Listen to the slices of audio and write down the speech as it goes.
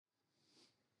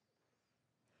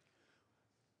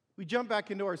We jump back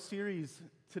into our series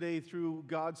today through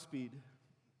Godspeed,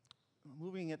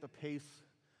 moving at the pace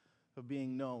of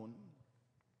being known.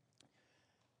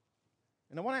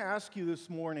 And I want to ask you this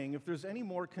morning if there's any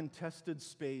more contested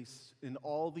space in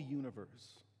all the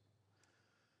universe,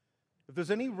 if there's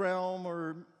any realm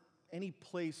or any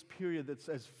place, period, that's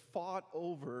as fought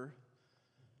over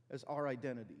as our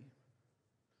identity.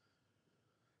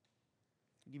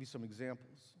 I'll give you some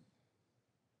examples.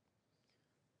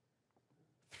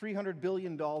 $300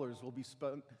 billion will be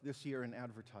spent this year in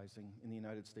advertising in the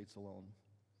United States alone.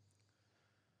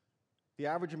 The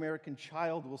average American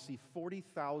child will see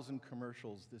 40,000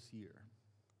 commercials this year.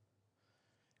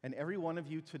 And every one of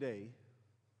you today,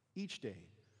 each day,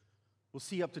 will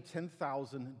see up to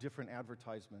 10,000 different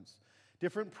advertisements,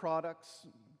 different products,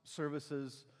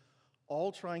 services,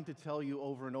 all trying to tell you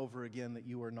over and over again that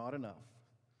you are not enough.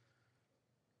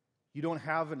 You don't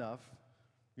have enough.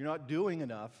 You're not doing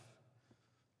enough.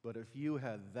 But if you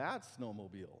had that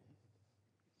snowmobile,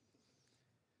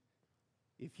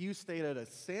 if you stayed at a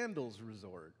sandals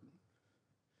resort,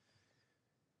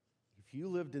 if you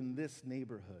lived in this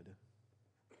neighborhood,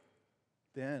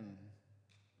 then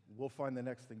we'll find the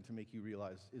next thing to make you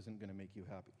realize isn't going to make you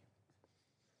happy.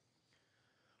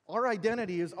 Our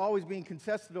identity is always being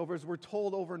contested over, as we're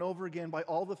told over and over again, by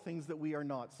all the things that we are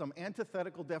not. Some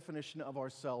antithetical definition of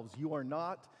ourselves. You are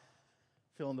not,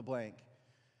 fill in the blank.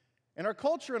 And our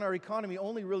culture and our economy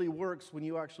only really works when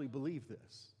you actually believe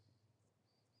this.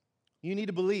 You need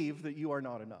to believe that you are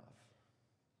not enough.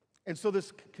 And so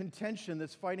this contention,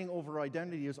 this fighting over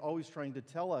identity is always trying to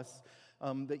tell us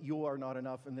that you are not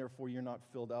enough and therefore you're not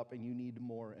filled up and you need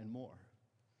more and more.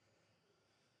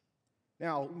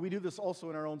 Now, we do this also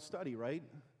in our own study, right?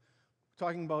 We're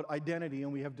talking about identity,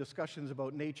 and we have discussions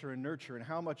about nature and nurture and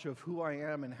how much of who I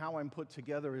am and how I'm put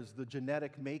together is the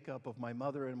genetic makeup of my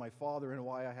mother and my father, and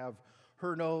why I have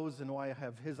her nose and why I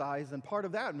have his eyes, and part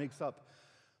of that makes up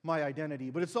my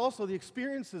identity. But it's also the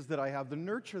experiences that I have, the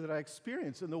nurture that I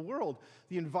experience in the world,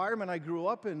 the environment I grew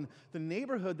up in, the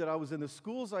neighborhood that I was in, the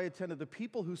schools I attended, the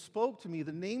people who spoke to me,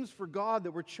 the names for God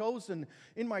that were chosen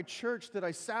in my church that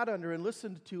I sat under and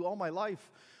listened to all my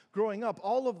life growing up.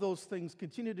 All of those things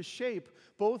continue to shape,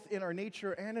 both in our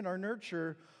nature and in our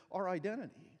nurture, our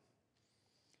identity.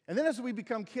 And then as we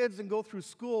become kids and go through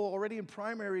school, already in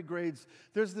primary grades,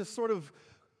 there's this sort of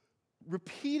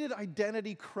repeated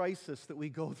identity crisis that we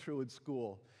go through in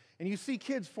school. And you see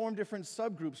kids form different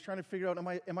subgroups trying to figure out,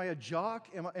 am I a jock?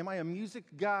 Am I a music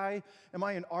guy? Am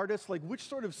I an artist? Like, which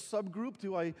sort of subgroup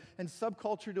and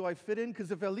subculture do I fit in?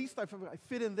 Because if at least I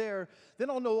fit in there, then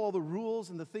I'll know all the rules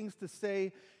and the things to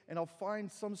say, and I'll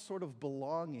find some sort of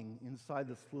belonging inside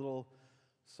this little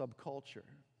subculture.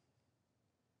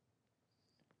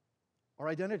 Our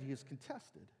identity is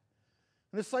contested.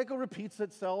 And the cycle repeats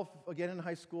itself again in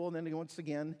high school and then once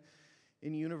again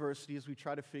in university as we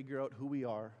try to figure out who we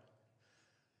are.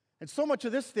 And so much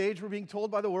of this stage, we're being told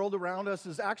by the world around us,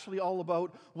 is actually all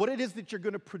about what it is that you're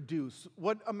going to produce.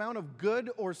 What amount of good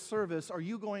or service are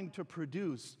you going to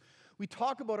produce? We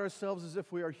talk about ourselves as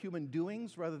if we are human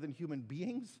doings rather than human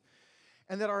beings,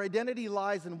 and that our identity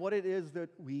lies in what it is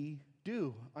that we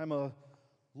do. I'm a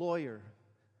lawyer.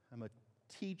 I'm a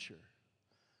teacher.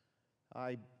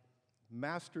 I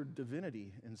mastered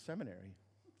divinity in seminary.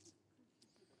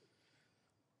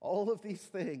 All of these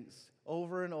things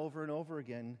over and over and over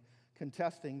again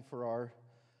contesting for our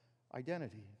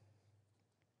identity.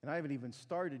 And I haven't even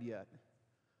started yet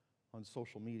on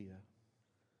social media.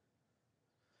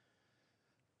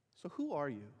 So who are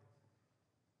you?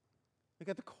 Like,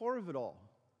 at the core of it all,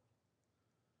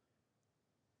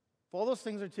 if all those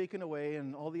things are taken away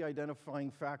and all the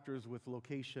identifying factors with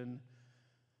location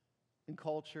and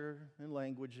culture and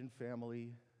language and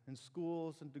family and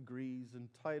schools and degrees and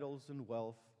titles and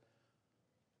wealth,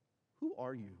 who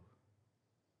are you?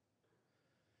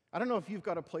 I don't know if you've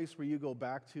got a place where you go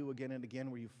back to again and again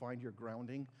where you find your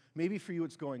grounding. Maybe for you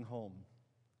it's going home.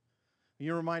 And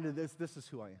you're reminded this is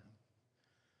who I am.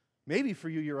 Maybe for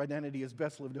you your identity is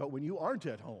best lived out when you aren't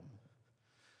at home.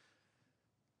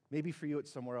 Maybe for you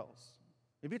it's somewhere else.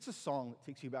 Maybe it's a song that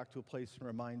takes you back to a place and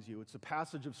reminds you. It's a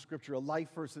passage of Scripture, a life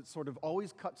verse that sort of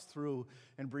always cuts through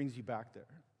and brings you back there.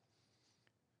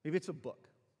 Maybe it's a book.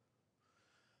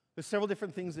 There's several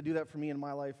different things that do that for me in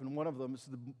my life, and one of them is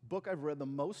the book I've read the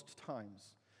most times.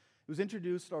 It was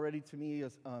introduced already to me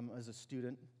as a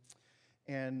student,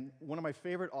 and one of my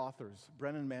favorite authors,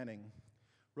 Brennan Manning,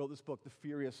 wrote this book, The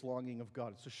Furious Longing of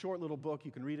God. It's a short little book.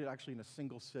 You can read it actually in a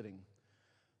single sitting.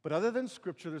 But other than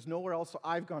Scripture, there's nowhere else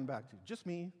I've gone back to, just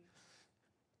me,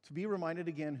 to be reminded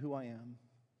again who I am.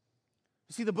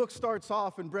 You see, the book starts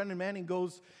off, and Brendan Manning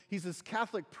goes, he's this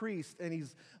Catholic priest, and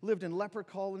he's lived in leper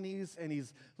colonies, and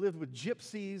he's lived with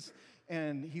gypsies,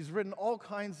 and he's written all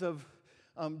kinds of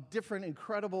different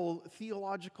incredible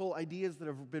theological ideas that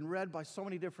have been read by so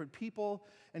many different people,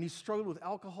 and he's struggled with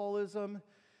alcoholism.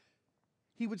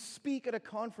 He would speak at a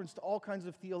conference to all kinds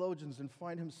of theologians and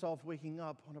find himself waking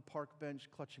up on a park bench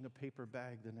clutching a paper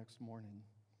bag the next morning.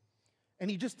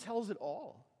 And he just tells it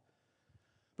all.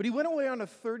 But he went away on a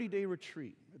 30-day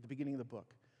retreat at the beginning of the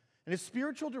book. And his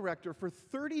spiritual director, for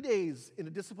 30 days in a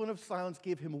discipline of silence,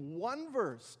 gave him one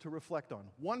verse to reflect on.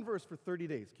 One verse for 30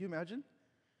 days. Can you imagine?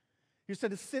 He said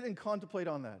to sit and contemplate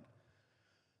on that.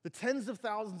 The tens of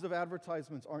thousands of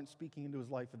advertisements aren't speaking into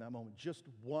his life in that moment. Just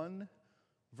one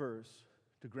verse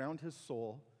to ground his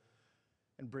soul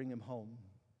and bring him home.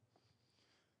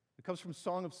 It comes from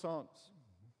Song of Songs,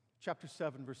 chapter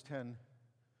 7, verse 10.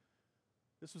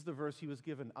 This was the verse he was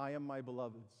given. I am my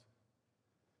beloved's,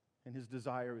 and his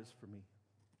desire is for me.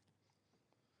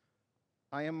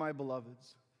 I am my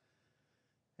beloved's,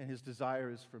 and his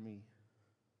desire is for me.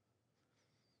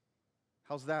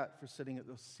 How's that for sitting at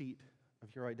the seat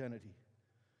of your identity?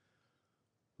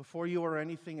 Before you are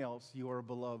anything else, you are a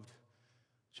beloved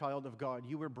child of God.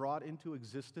 You were brought into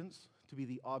existence to be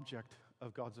the object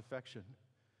of God's affection.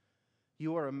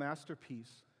 You are a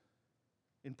masterpiece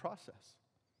in process.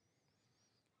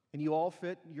 And you all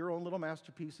fit your own little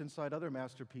masterpiece inside other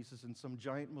masterpieces in some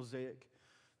giant mosaic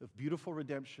of beautiful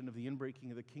redemption of the inbreaking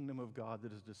of the kingdom of God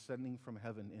that is descending from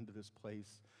heaven into this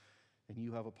place, and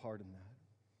you have a part in that.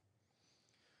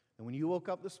 And when you woke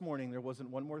up this morning, there wasn't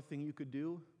one more thing you could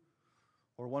do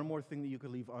or one more thing that you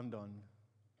could leave undone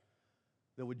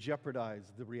that would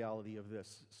jeopardize the reality of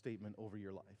this statement over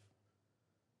your life.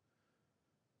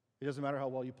 It doesn't matter how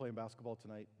well you play in basketball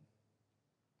tonight.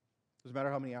 It doesn't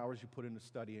matter how many hours you put into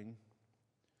studying.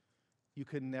 You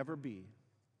can never be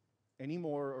any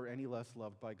more or any less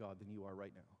loved by God than you are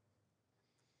right now.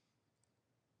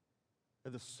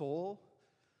 At the soul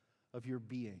of your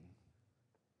being,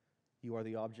 you are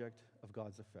the object of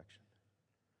God's affection.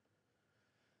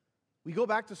 We go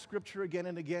back to Scripture again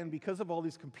and again because of all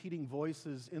these competing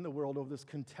voices in the world over this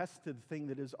contested thing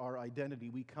that is our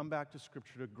identity. We come back to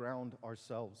Scripture to ground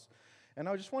ourselves. And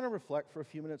I just want to reflect for a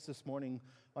few minutes this morning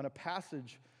on a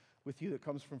passage with you that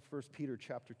comes from 1 Peter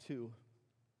chapter 2.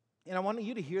 And I want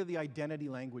you to hear the identity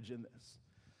language in this,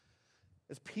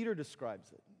 as Peter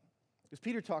describes it. As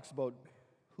Peter talks about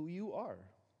who you are.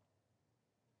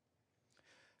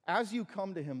 As you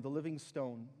come to him, the living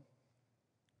stone,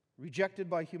 rejected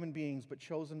by human beings, but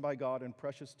chosen by God and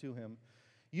precious to him,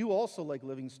 you also, like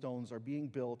living stones, are being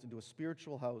built into a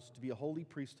spiritual house to be a holy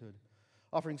priesthood,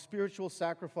 offering spiritual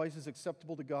sacrifices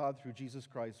acceptable to God through Jesus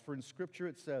Christ. For in Scripture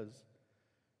it says,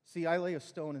 see, I lay a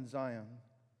stone in Zion,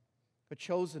 a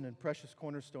chosen and precious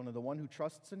cornerstone, and the one who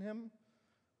trusts in him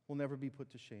will never be put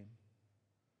to shame.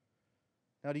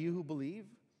 Now to you who believe,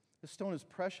 the stone is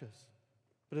precious,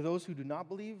 but to those who do not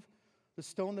believe, the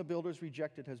stone the builders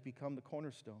rejected has become the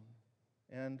cornerstone,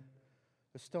 and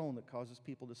a stone that causes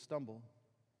people to stumble,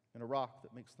 and a rock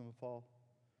that makes them fall.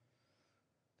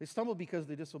 They stumble because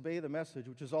they disobey the message,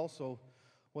 which is also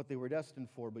what they were destined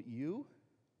for. But you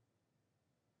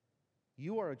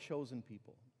are a chosen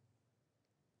people,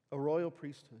 a royal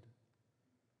priesthood,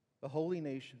 a holy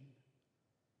nation,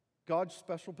 God's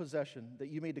special possession, that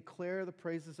you may declare the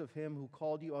praises of him who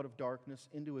called you out of darkness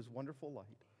into his wonderful light.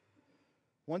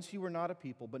 Once you were not a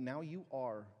people, but now you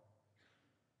are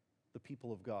the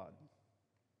people of God.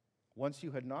 Once you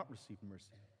had not received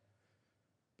mercy,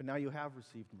 but now you have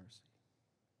received mercy.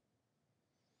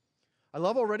 I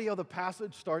love already how the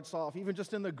passage starts off, even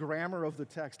just in the grammar of the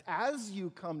text. As you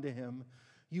come to him,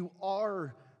 you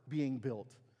are being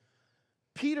built.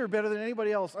 Peter, better than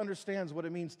anybody else, understands what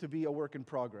it means to be a work in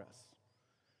progress.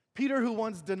 Peter, who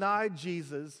once denied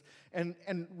Jesus and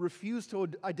refused to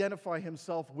identify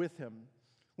himself with him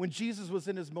when Jesus was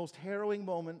in his most harrowing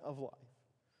moment of life.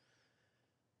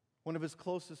 One of his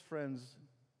closest friends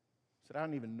said, I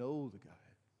don't even know the guy.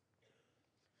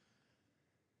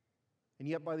 And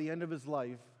yet by the end of his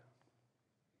life,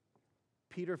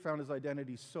 Peter found his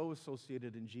identity so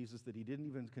associated in Jesus that he didn't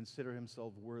even consider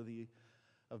himself worthy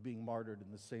of being martyred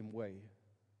in the same way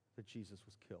that Jesus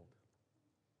was killed.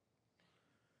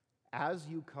 As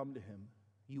you come to him,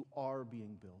 you are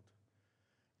being built.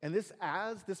 And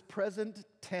this present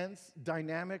tense,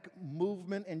 dynamic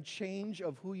movement and change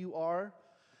of who you are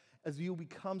as you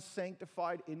become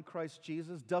sanctified in Christ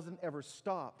Jesus doesn't ever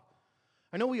stop.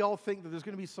 I know we all think that there's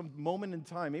going to be some moment in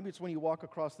time, maybe it's when you walk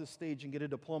across this stage and get a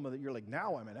diploma that you're like,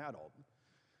 now I'm an adult.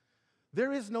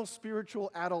 There is no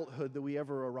spiritual adulthood that we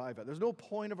ever arrive at. There's no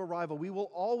point of arrival. We will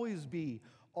always be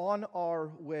on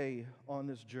our way on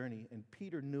this journey, and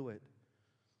Peter knew it.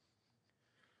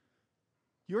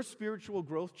 Your spiritual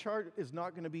growth chart is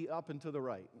not going to be up and to the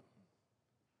right.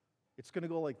 It's going to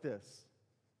go like this.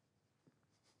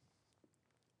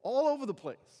 All over the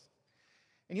place.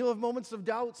 And you'll have moments of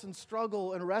doubts and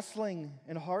struggle and wrestling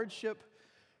and hardship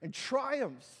and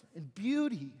triumphs and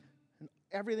beauty and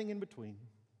everything in between.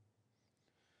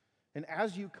 And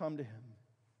as you come to Him,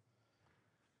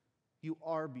 you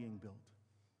are being built.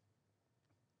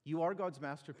 You are God's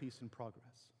masterpiece in progress.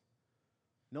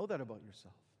 Know that about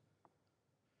yourself.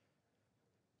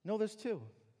 Know this too.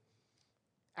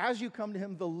 As you come to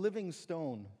Him, the living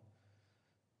stone,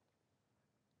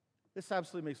 this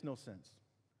absolutely makes no sense.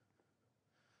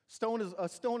 A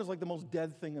stone is like the most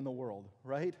dead thing in the world,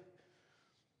 right?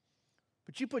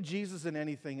 But you put Jesus in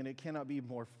anything and it cannot be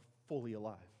more fully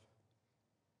alive.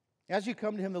 As you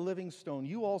come to Him, the living stone,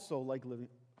 you also, like living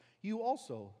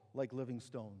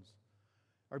stones,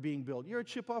 are being built. You're a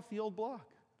chip off the old block.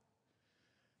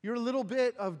 You're a little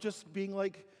bit of just being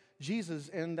like Jesus,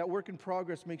 and that work in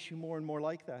progress makes you more and more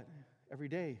like that every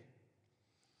day.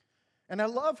 And I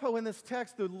love how in this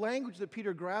text, the language that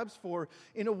Peter grabs for,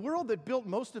 in a world that built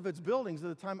most of its buildings at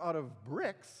the time out of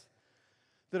bricks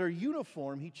that are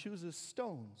uniform, he chooses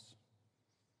stones.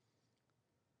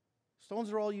 Stones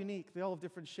are all unique. They all have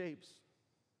different shapes.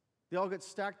 They all get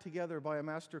stacked together by a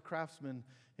master craftsman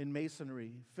in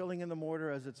masonry, filling in the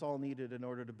mortar as it's all needed in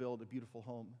order to build a beautiful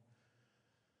home.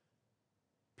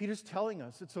 Peter's telling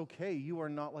us it's okay. You are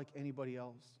not like anybody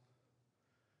else.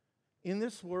 In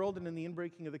this world and in the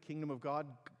inbreaking of the kingdom of God,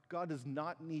 God does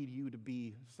not need you to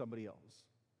be somebody else.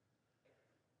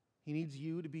 He needs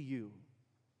you to be you.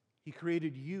 He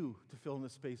created you to fill in the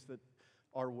space that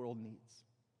our world needs.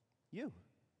 You.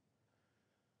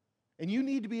 And you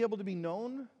need to be able to be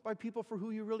known by people for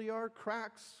who you really are,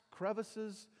 cracks,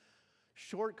 crevices,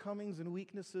 shortcomings, and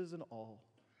weaknesses, and all.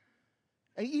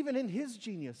 And even in His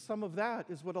genius, some of that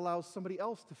is what allows somebody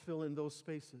else to fill in those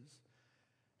spaces.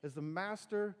 As the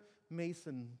master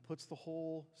mason puts the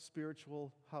whole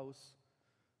spiritual house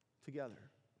together.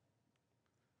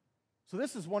 So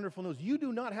this is wonderful news. You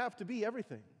do not have to be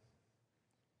everything.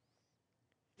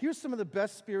 Here's some of the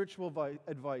best spiritual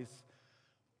advice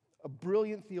a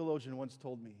brilliant theologian once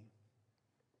told me.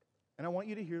 And I want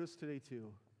you to hear this today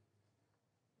too.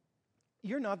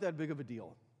 You're not that big of a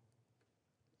deal.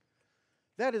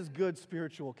 That is good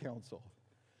spiritual counsel.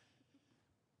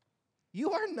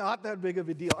 You are not that big of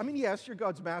a deal. I mean, yes, you're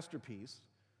God's masterpiece.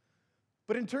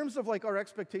 But in terms of like our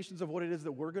expectations of what it is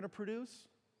that we're going to produce,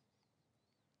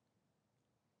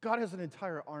 God has an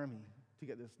entire army to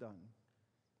get this done.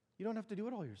 You don't have to do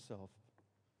it all yourself.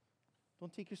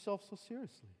 Don't take yourself so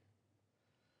seriously.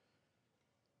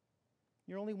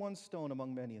 You're only one stone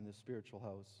among many in this spiritual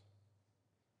house.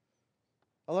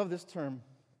 I love this term,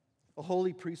 a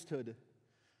holy priesthood.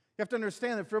 You have to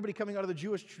understand that for everybody coming out of the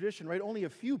Jewish tradition, right, only a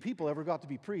few people ever got to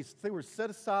be priests. They were set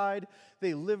aside,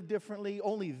 they lived differently,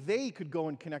 only they could go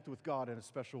and connect with God in a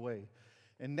special way.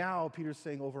 And now Peter's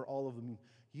saying over all of them,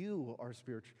 you are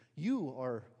spiritual, you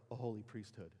are a holy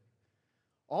priesthood.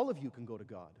 All of you can go to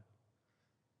God.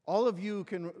 All of you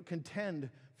can contend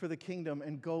for the kingdom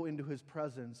and go into His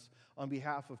presence on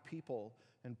behalf of people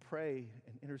and pray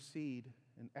and intercede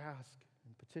and ask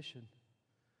and petition,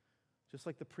 just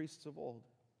like the priests of old.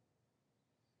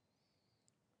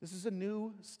 This is a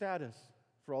new status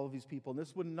for all of these people, and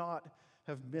this would not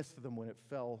have missed them when it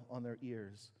fell on their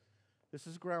ears. This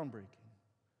is groundbreaking.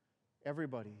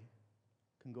 Everybody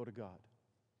can go to God.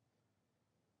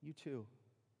 You too.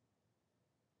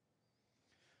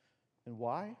 And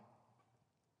why?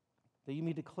 That you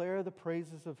may declare the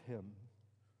praises of Him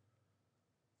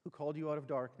who called you out of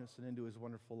darkness and into His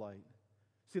wonderful light.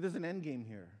 See, there's an end game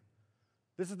here.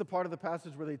 This is the part of the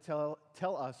passage where they tell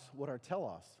us what our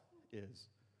telos is.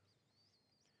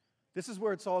 This is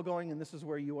where it's all going, and this is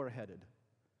where you are headed.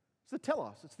 It's the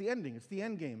telos. It's the ending. It's the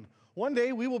end game. One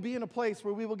day we will be in a place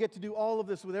where we will get to do all of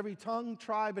this with every tongue,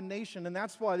 tribe, and nation, and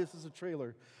that's why this is a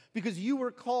trailer. Because you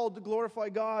were called to glorify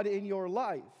God in your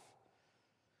life.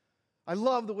 I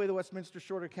love the way the Westminster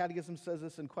Shorter Catechism says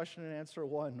this in question and answer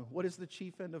 1. What is the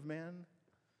chief end of man?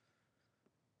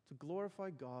 To glorify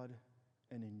God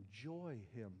and enjoy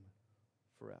Him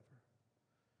forever.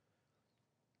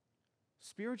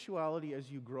 Spirituality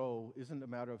as you grow isn't a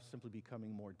matter of simply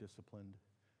becoming more disciplined.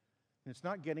 And it's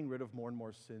not getting rid of more and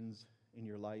more sins in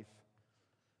your life.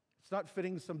 It's not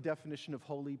fitting some definition of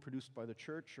holy produced by the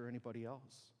church or anybody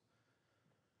else.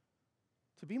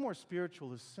 To be more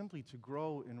spiritual is simply to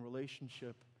grow in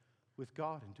relationship with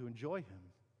God and to enjoy Him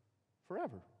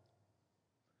forever.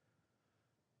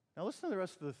 Now listen to the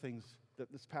rest of the things that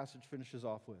this passage finishes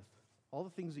off with. All the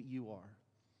things that you are.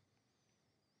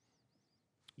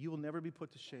 You will never be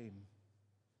put to shame.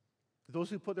 Those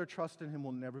who put their trust in him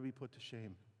will never be put to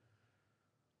shame.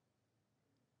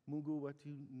 Mugu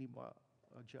watu niwa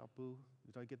japu.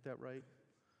 Did I get that right?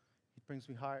 He brings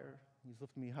me higher. He's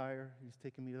lifting me higher. He's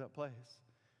taking me to that place.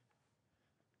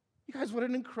 You guys, what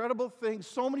an incredible thing.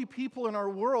 So many people in our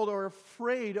world are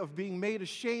afraid of being made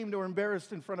ashamed or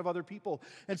embarrassed in front of other people.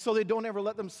 And so they don't ever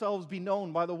let themselves be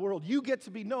known by the world. You get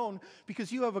to be known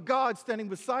because you have a God standing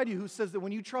beside you who says that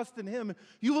when you trust in him,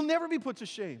 you will never be put to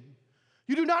shame.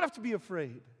 You do not have to be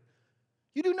afraid.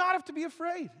 You do not have to be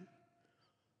afraid.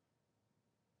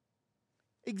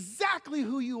 Exactly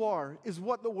who you are is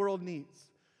what the world needs.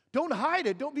 Don't hide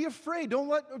it. Don't be afraid.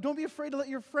 Don't be afraid to let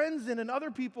your friends in and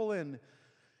other people in.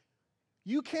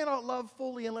 You cannot love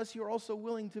fully unless you're also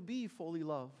willing to be fully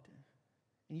loved.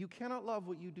 And you cannot love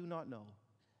what you do not know.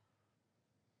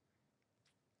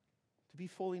 To be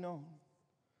fully known.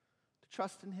 To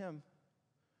trust in him.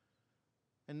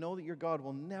 And know that your God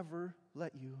will never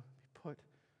let you be put to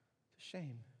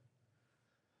shame.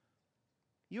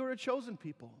 You are a chosen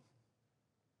people.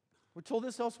 We're told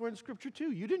this elsewhere in Scripture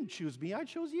too. You didn't choose me, I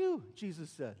chose you,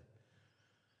 Jesus said.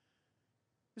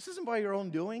 This isn't by your own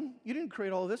doing. You didn't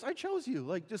create all of this. I chose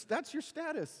you. That's your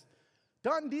status.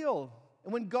 Done deal.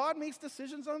 And when God makes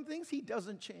decisions on things, he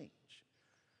doesn't change.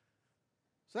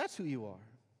 So that's who you are.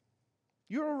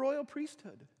 You're a royal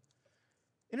priesthood,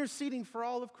 interceding for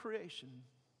all of creation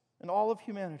and all of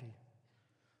humanity.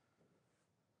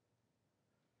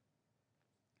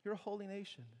 You're a holy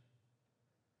nation.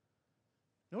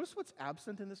 Notice what's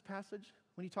absent in this passage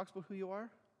when he talks about who you are?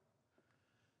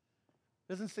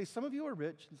 It doesn't say some of you are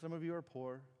rich and some of you are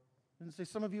poor. It doesn't say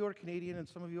some of you are Canadian and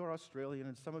some of you are Australian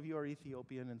and some of you are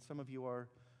Ethiopian and some of you are...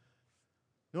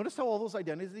 Notice how all those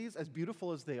identities, as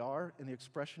beautiful as they are in the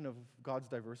expression of God's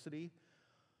diversity,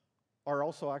 are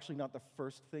also actually not the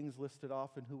first things listed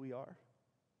off in who we are.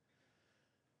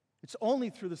 It's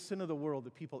only through the sin of the world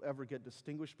that people ever get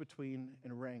distinguished between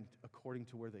and ranked according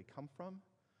to where they come from,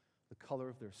 the color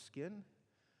of their skin,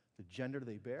 the gender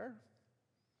they bear.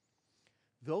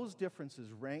 Those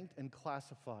differences ranked and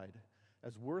classified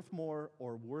as worth more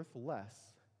or worth less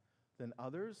than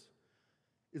others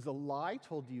is a lie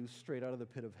told to you straight out of the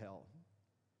pit of hell.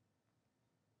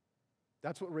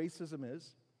 That's what racism is.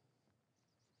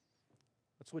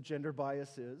 That's what gender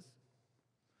bias is.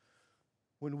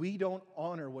 When we don't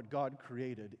honor what God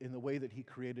created in the way that he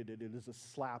created it, it is a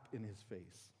slap in his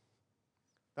face.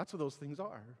 That's what those things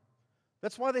are.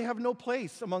 That's why they have no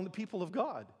place among the people of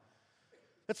God.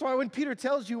 That's why when Peter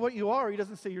tells you what you are, he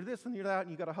doesn't say you're this and you're that,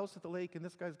 and you got a house at the lake, and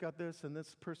this guy's got this, and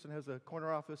this person has a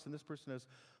corner office, and this person has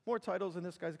more titles, and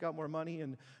this guy's got more money,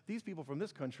 and these people from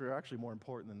this country are actually more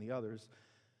important than the others.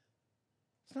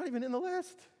 It's not even in the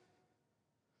list.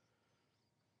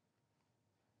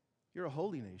 You're a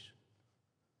holy nation.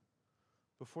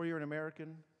 Before you're an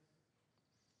American,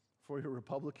 before you're a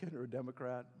Republican or a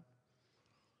Democrat,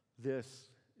 this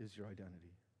is your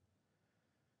identity.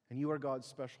 And you are God's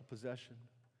special possession.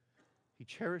 He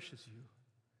cherishes you.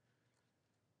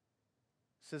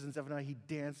 It says in Zephaniah, he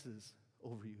dances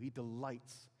over you. He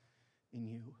delights in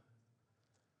you.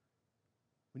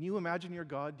 When you imagine your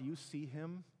God, do you see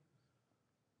him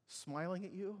smiling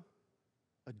at you,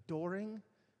 adoring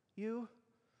you?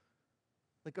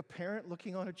 Like a parent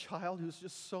looking on a child who's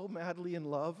just so madly in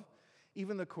love,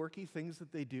 even the quirky things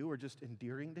that they do are just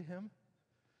endearing to him.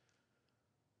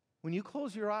 When you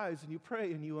close your eyes and you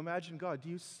pray and you imagine God, do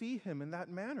you see him in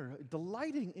that manner,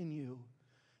 delighting in you?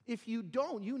 If you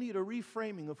don't, you need a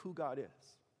reframing of who God is.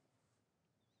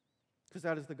 Because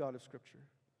that is the God of Scripture.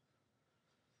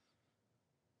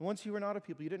 Once you were not a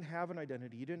people, you didn't have an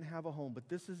identity, you didn't have a home, but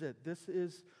this is it. This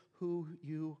is who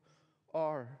you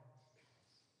are.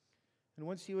 And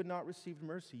once you had not received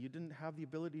mercy, you didn't have the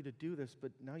ability to do this,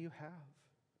 but now you have.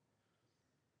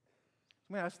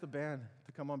 I'm going to ask the band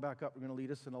to come on back up. We're going to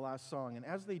lead us in the last song. And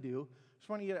as they do, I just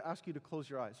want to ask you to close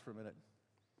your eyes for a minute.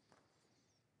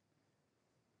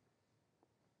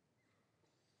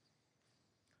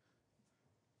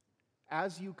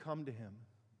 As you come to him,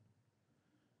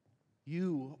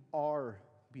 you are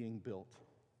being built.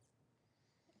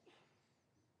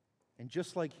 And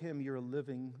just like him, you're a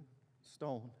living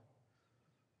stone.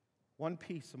 One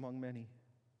piece among many.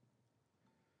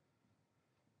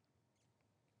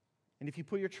 And if you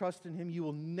put your trust in him, you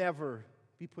will never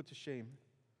be put to shame.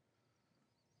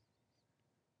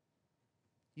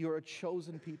 You are a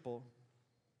chosen people,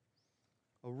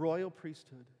 a royal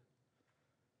priesthood,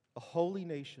 a holy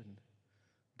nation,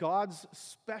 God's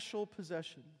special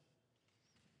possession.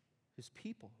 His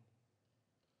people,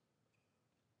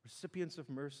 recipients of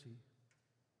mercy.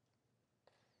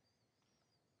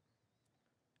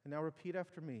 And now repeat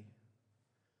after me.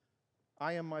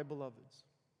 I am my beloved's,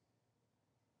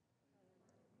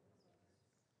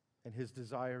 and His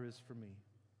desire is for me.